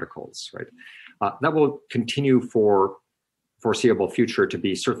scholarly articles, right? That will continue for foreseeable future to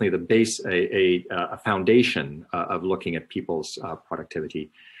be certainly the base, a foundation of looking at people's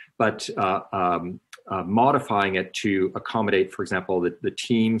productivity. But modifying it to accommodate, for example, the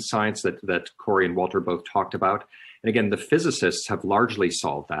team science that CORI and Walter both talked about. And again, the physicists have largely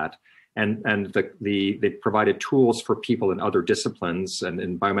solved that. And they provided tools for people in other disciplines. And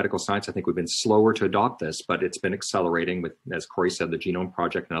in biomedical science, I think we've been slower to adopt this, but it's been accelerating with, as Corey said, the Genome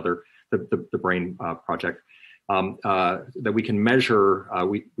Project and the Brain Project, that we can measure.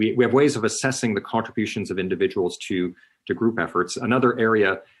 We have ways of assessing the contributions of individuals to group efforts. Another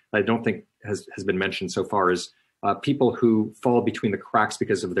area I don't think has been mentioned so far is people who fall between the cracks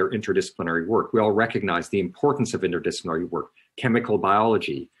because of their interdisciplinary work. We all recognize the importance of interdisciplinary work, chemical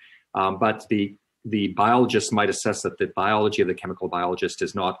biology, but the biologist might assess that the biology of the chemical biologist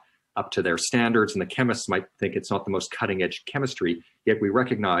is not up to their standards, and the chemists might think it's not the most cutting edge chemistry, yet we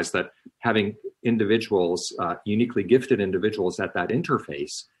recognize that having individuals, uniquely gifted individuals at that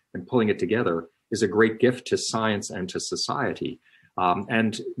interface and pulling it together is a great gift to science and to society.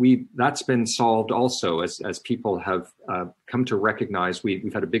 And that's been solved also as people have come to recognize.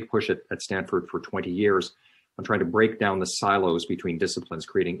 We've had a big push at Stanford for 20 years on trying to break down the silos between disciplines,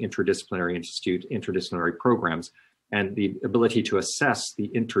 creating interdisciplinary institute, interdisciplinary programs, and the ability to assess the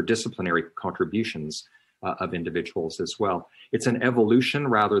interdisciplinary contributions of individuals as well. It's an evolution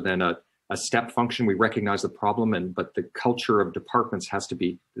rather than a step function. We recognize the problem, but the culture of departments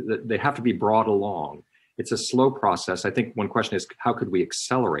they have to be brought along. It's a slow process. I think one question is, how could we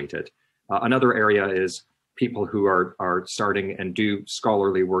accelerate it? Another area is people who are starting and do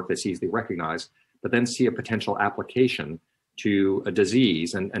scholarly work that's easily recognized, but then see a potential application to a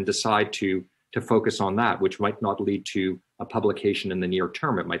disease and decide to focus on that, which might not lead to a publication in the near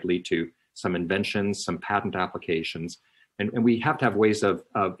term. It might lead to some inventions, some patent applications. And we have to have ways of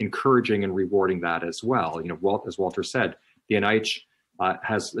encouraging and rewarding that as well. As Walter said, the NIH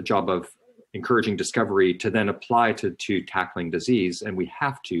has the job of encouraging discovery to then apply to tackling disease, and we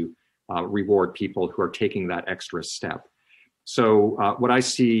have to reward people who are taking that extra step. So what I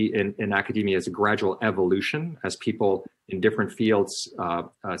see in academia is a gradual evolution as people in different fields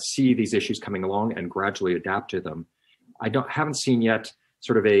see these issues coming along and gradually adapt to them. I haven't seen yet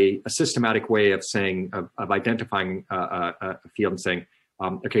sort of a systematic way of saying, of identifying a field and saying,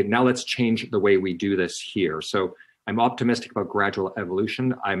 okay, now let's change the way we do this here. So I'm optimistic about gradual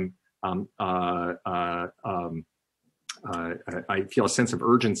evolution. I feel a sense of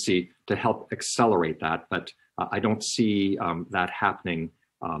urgency to help accelerate that, but I don't see that happening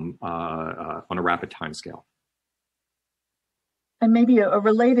on a rapid timescale. And maybe a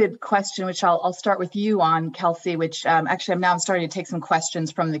related question, which I'll start with you on, Kelsey, which actually I'm starting to take some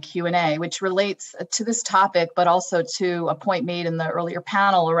questions from the Q&A, which relates to this topic, but also to a point made in the earlier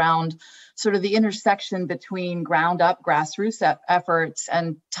panel around sort of the intersection between ground up grassroots efforts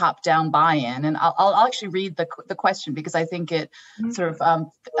and top down buy-in. And I'll actually read the question because I think it sort of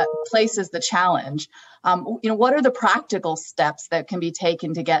places the challenge. What are the practical steps that can be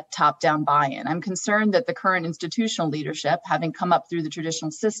taken to get top down buy-in? I'm concerned that the current institutional leadership, having come up through the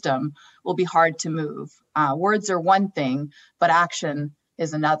traditional system, will be hard to move. Words are one thing, but action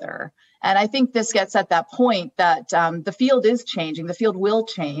is another. And I think this gets at that point that the field is changing, the field will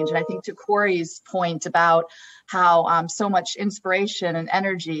change. And I think to Corey's point about how so much inspiration and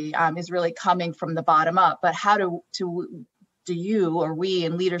energy is really coming from the bottom up, but how do you or we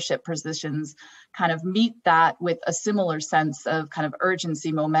in leadership positions kind of meet that with a similar sense of kind of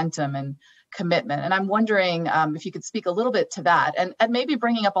urgency, momentum, and commitment? And I'm wondering if you could speak a little bit to that and maybe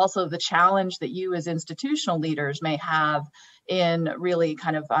bringing up also the challenge that you as institutional leaders may have in really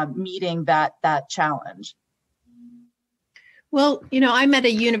kind of meeting that challenge. Well, I'm at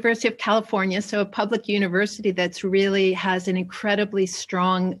a University of California, so a public university that's really has an incredibly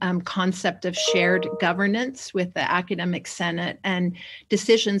strong concept of shared governance with the academic senate, and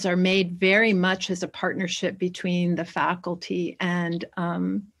decisions are made very much as a partnership between the faculty and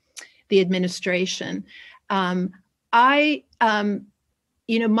the administration. The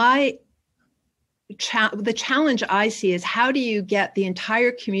challenge I see is how do you get the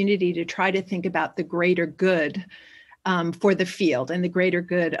entire community to try to think about the greater good for the field and the greater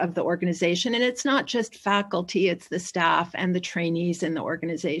good of the organization. And it's not just faculty, it's the staff and the trainees in the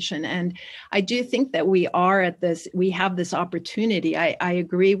organization. And I do think that we have this opportunity. I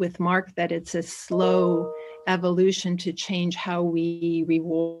agree with Mark that it's a slow evolution to change how we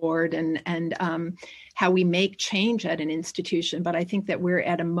reward and how we make change at an institution. But I think that we're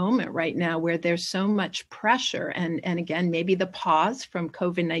at a moment right now where there's so much pressure and again, maybe the pause from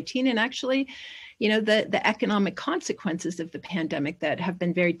COVID-19 and actually, the economic consequences of the pandemic that have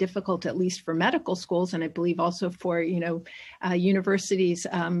been very difficult, at least for medical schools. And I believe also for, universities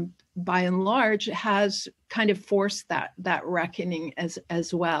by and large has kind of forced that reckoning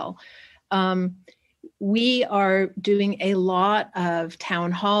as well. We are doing a lot of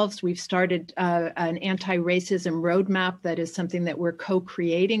town halls. We've started an anti-racism roadmap that is something that we're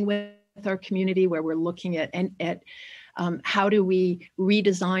co-creating with our community, where we're looking at how do we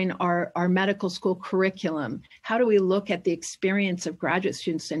redesign our medical school curriculum? How do we look at the experience of graduate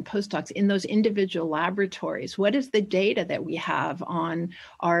students and postdocs in those individual laboratories? What is the data that we have on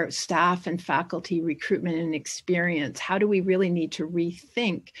our staff and faculty recruitment and experience? How do we really need to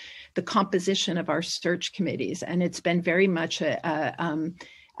rethink the composition of our search committees? And it's been very much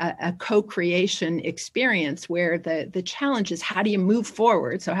a co-creation experience where the challenge is, how do you move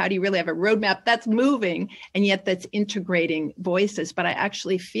forward? So how do you really have a roadmap that's moving and yet that's integrating voices? But I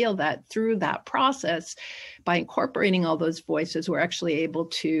actually feel that through that process, by incorporating all those voices, we're actually able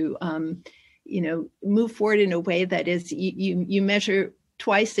to move forward in a way that is, you measure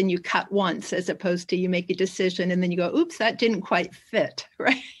twice and you cut once, as opposed to you make a decision and then you go, oops, that didn't quite fit,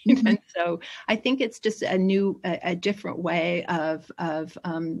 right? Mm-hmm. And so I think it's just a different way of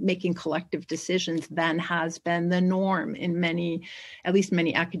making collective decisions than has been the norm in at least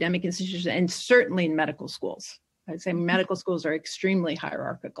many academic institutions, and certainly in medical schools. I'd say medical schools are extremely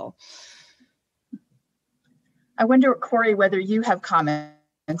hierarchical. I wonder, CORI, whether you have comments.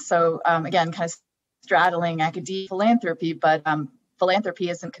 So again, kind of straddling academia, philanthropy, but philanthropy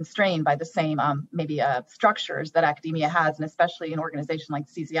isn't constrained by the same structures that academia has, and especially an organization like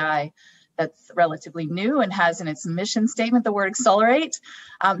CZI that's relatively new and has in its mission statement the word accelerate.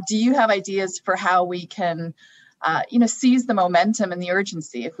 Do you have ideas for how we can seize the momentum and the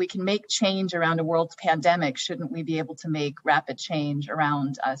urgency? If we can make change around a world pandemic, shouldn't we be able to make rapid change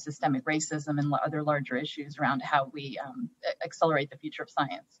around systemic racism and other larger issues around how we accelerate the future of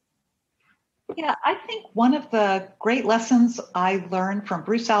science? Yeah, I think one of the great lessons I learned from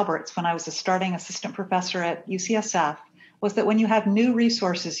Bruce Alberts when I was a starting assistant professor at UCSF was that when you have new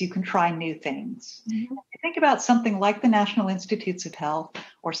resources, you can try new things. Mm-hmm. Think about something like the National Institutes of Health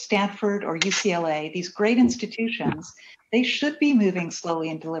or Stanford or UCLA, these great institutions, they should be moving slowly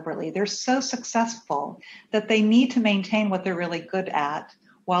and deliberately. They're so successful that they need to maintain what they're really good at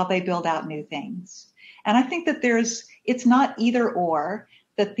while they build out new things. And I think that it's not either or,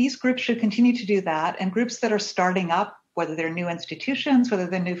 that these groups should continue to do that, and groups that are starting up, whether they're new institutions, whether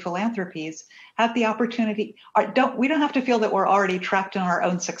they're new philanthropies, have the opportunity. We don't have to feel that we're already trapped in our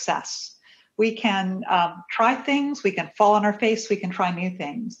own success. We can try things, we can fall on our face, we can try new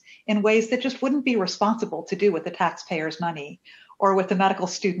things in ways that just wouldn't be responsible to do with the taxpayers' money or with the medical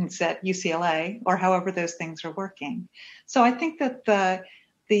students at UCLA or however those things are working. So I think that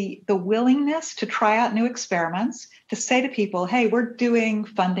the willingness to try out new experiments, to say to people, hey, we're doing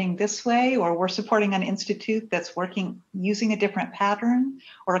funding this way, or we're supporting an institute that's working using a different pattern,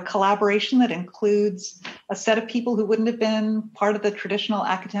 or a collaboration that includes a set of people who wouldn't have been part of the traditional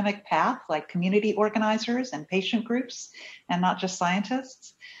academic path, like community organizers and patient groups, and not just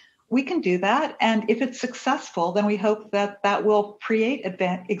scientists. We can do that. And if it's successful, then we hope that that will create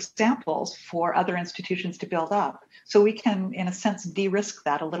examples for other institutions to build up. So we can, in a sense, de-risk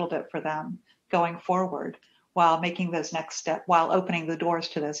that a little bit for them going forward while making those next steps, while opening the doors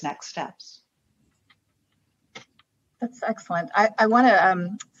to those next steps. That's excellent. I want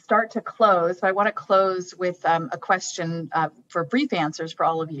to start to close. I want to close with a question for brief answers for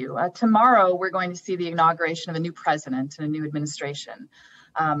all of you. Tomorrow, we're going to see the inauguration of a new president and a new administration.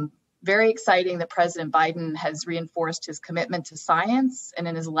 Very exciting that President Biden has reinforced his commitment to science, and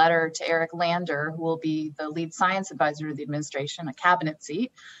in his letter to Eric Lander, who will be the lead science advisor to the administration, a cabinet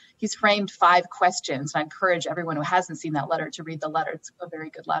seat, he's framed 5 questions. I encourage everyone who hasn't seen that letter to read the letter. It's a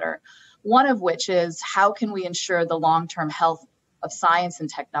very good letter. One of which is, how can we ensure the long-term health of science and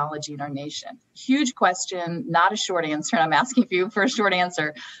technology in our nation? Huge question, not a short answer. I'm asking you for a short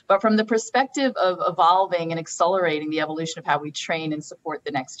answer, but from the perspective of evolving and accelerating the evolution of how we train and support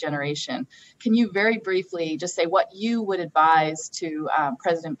the next generation, can you very briefly just say what you would advise to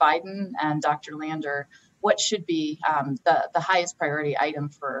President Biden and Dr. Lander, what should be the highest priority item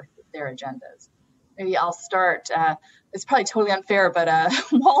for their agendas? Maybe I'll start. It's probably totally unfair, but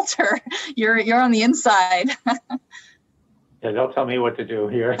Walter, you're on the inside. Yeah, don't tell me what to do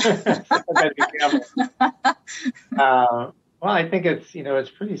here. Well, I think it's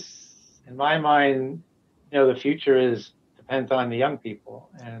pretty, in my mind, the future depends on the young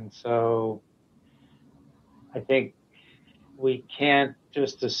people. And so I think we can't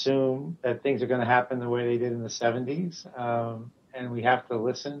just assume that things are going to happen the way they did in the 70s. And we have to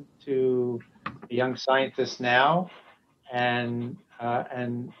listen to the young scientists now and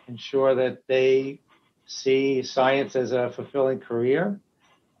ensure that they see science as a fulfilling career.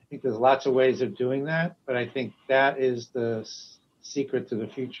 I think there's lots of ways of doing that, but I think that is the secret to the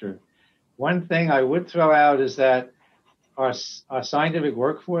future. One thing I would throw out is that our scientific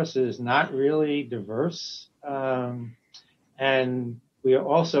workforce is not really diverse. And we are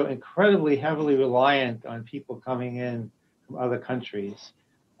also incredibly heavily reliant on people coming in from other countries.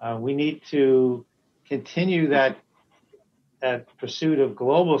 We need to continue that pursuit of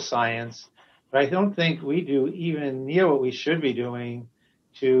global science, but I don't think we do even near what we should be doing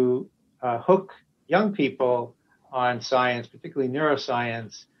to hook young people on science, particularly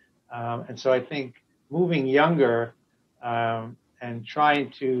neuroscience. And so I think moving younger and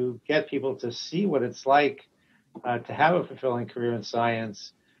trying to get people to see what it's like to have a fulfilling career in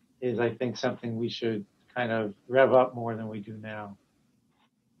science is, I think, something we should kind of rev up more than we do now.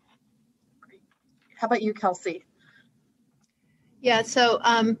 How about you, Kelsey? Yeah, so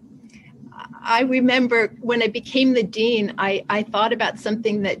I remember when I became the dean, I thought about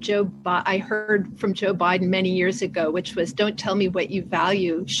something that I heard from Joe Biden many years ago, which was, don't tell me what you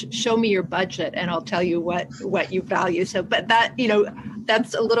value, show me your budget and I'll tell you what you value. So, but that,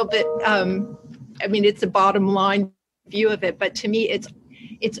 that's a little bit, I mean, it's a bottom line view of it, but to me,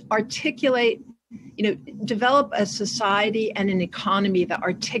 it's articulate, develop a society and an economy that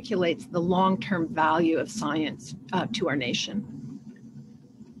articulates the long-term value of science to our nation.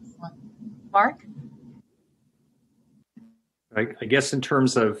 Mark? I guess in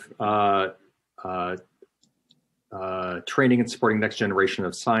terms of training and supporting next generation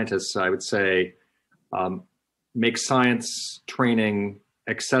of scientists, I would say make science training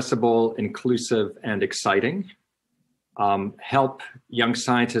accessible, inclusive, and exciting. Help young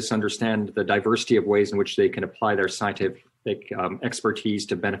scientists understand the diversity of ways in which they can apply their scientific expertise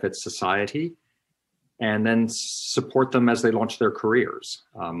to benefit society, and then support them as they launch their careers.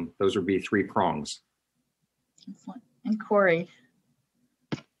 Those would be 3 prongs. Excellent. And CORI?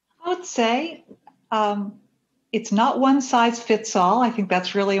 I would say it's not one size fits all. I think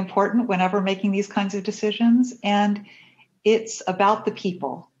that's really important whenever making these kinds of decisions. And it's about the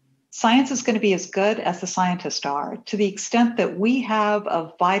people. Science is going to be as good as the scientists are. To the extent that we have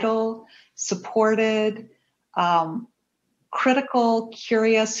a vital, supported, critical,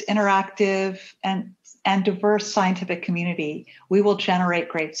 curious, interactive, and diverse scientific community, we will generate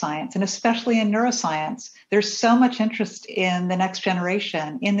great science. And especially in neuroscience, there's so much interest in the next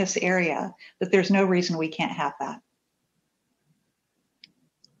generation in this area that there's no reason we can't have that.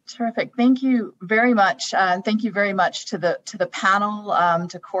 Terrific. Thank you very much. Thank you very much to the panel,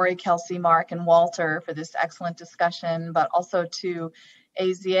 to CORI, Kelsey, Mark, and Walter for this excellent discussion, but also to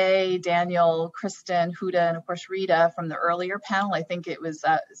AZA, Daniel, Kristen, Huda, and of course Rita from the earlier panel. I think it was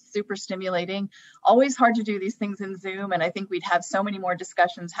super stimulating. Always hard to do these things in Zoom, and I think we'd have so many more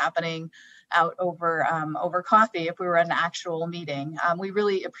discussions happening out over coffee if we were at an actual meeting. We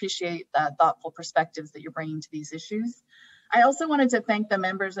really appreciate the thoughtful perspectives that you're bringing to these issues. I also wanted to thank the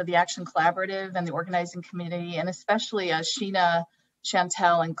members of the Action Collaborative and the organizing committee, and especially Sheena,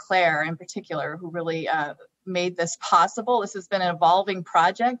 Chantel, and Claire in particular, who really made this possible. This has been an evolving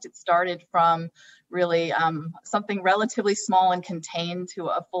project. It started from really something relatively small and contained to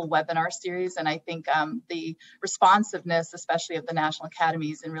a full webinar series. And I think the responsiveness, especially of the National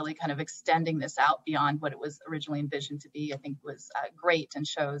Academies, and really kind of extending this out beyond what it was originally envisioned to be, I think was great and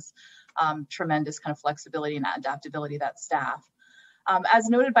shows tremendous kind of flexibility and adaptability of that staff. As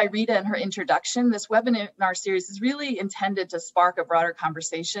noted by Rita in her introduction, this webinar series is really intended to spark a broader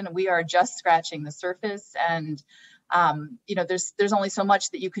conversation. We are just scratching the surface, and there's only so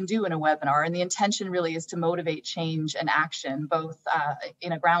much that you can do in a webinar, and the intention really is to motivate change and action, both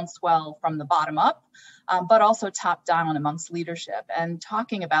in a groundswell from the bottom up, but also top down amongst leadership. And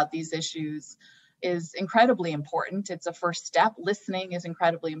talking about these issues is incredibly important. It's a first step. Listening is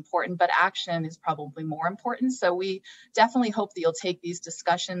incredibly important, but action is probably more important. So we definitely hope that you'll take these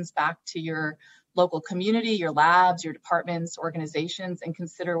discussions back to your local community, your labs, your departments, organizations, and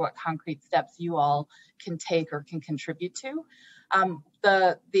consider what concrete steps you all can take or can contribute to.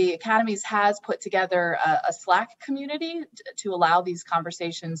 The Academies has put together a Slack community to allow these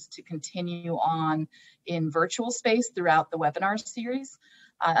conversations to continue on in virtual space throughout the webinar series.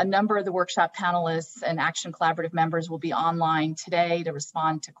 A number of the workshop panelists and Action Collaborative members will be online today to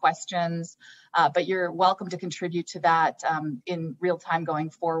respond to questions, but you're welcome to contribute to that in real time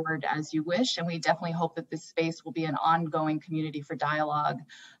going forward as you wish. And we definitely hope that this space will be an ongoing community for dialogue,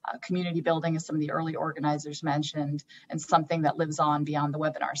 community building, as some of the early organizers mentioned, and something that lives on beyond the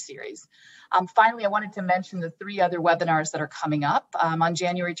webinar series. Finally, I wanted to mention the 3 other webinars that are coming up. On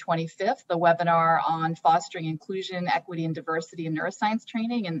January 25th, the webinar on fostering inclusion, equity, and diversity in neuroscience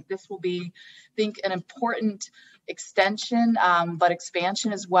training. And this will be, I think, an important extension, but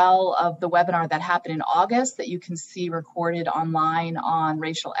expansion as well of the webinar that happened in August that you can see recorded online on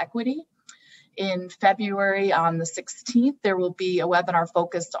racial equity. In February, on the 16th, there will be a webinar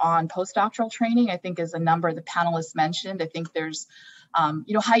focused on postdoctoral training. I think, as a number of the panelists mentioned, I think there's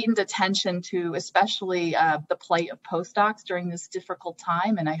heightened attention to especially the plight of postdocs during this difficult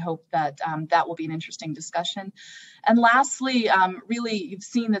time. And I hope that that will be an interesting discussion. And lastly, really, you've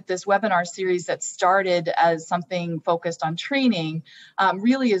seen that this webinar series that started as something focused on training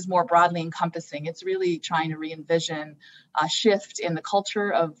really is more broadly encompassing. It's really trying to re-envision a shift in the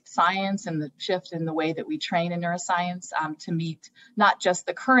culture of science and the shift in the way that we train in neuroscience to meet not just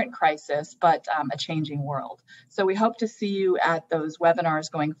the current crisis, but a changing world. So we hope to see you at those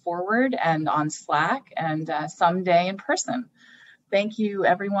webinars going forward and on Slack and someday in person. Thank you,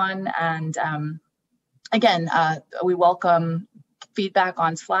 everyone. And again, we welcome feedback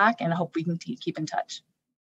on Slack and hope we can keep in touch.